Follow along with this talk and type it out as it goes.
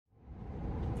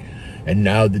And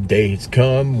now the day's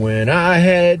come when I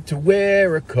had to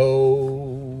wear a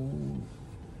coat.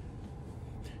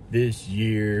 This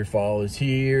year fall is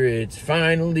here, it's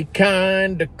finally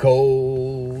kinda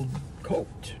cold.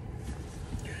 Coat.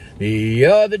 The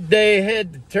other day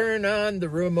had to turn on the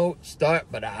remote start,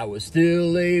 but I was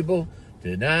still able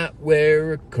to not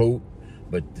wear a coat.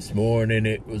 But this morning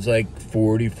it was like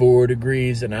 44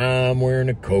 degrees and I'm wearing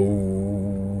a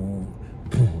coat.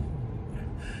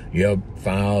 Yup,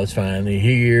 fall's finally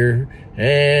here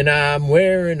and I'm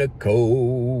wearing a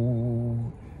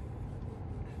coat.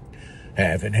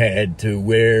 Haven't had to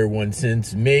wear one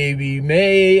since maybe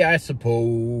May, I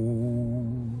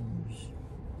suppose.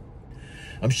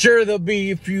 I'm sure there'll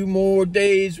be a few more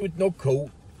days with no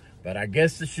coat, but I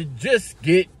guess I should just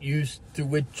get used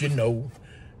to it, you know.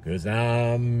 'Cause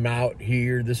I'm out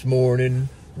here this morning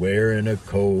wearing a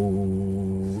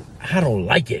coat. I don't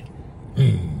like it. If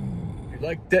you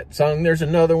like that song, there's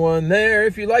another one there.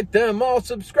 If you like them all,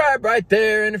 subscribe right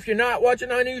there. And if you're not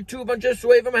watching on YouTube, I'm just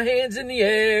waving my hands in the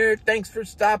air. Thanks for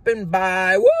stopping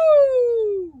by. Woo!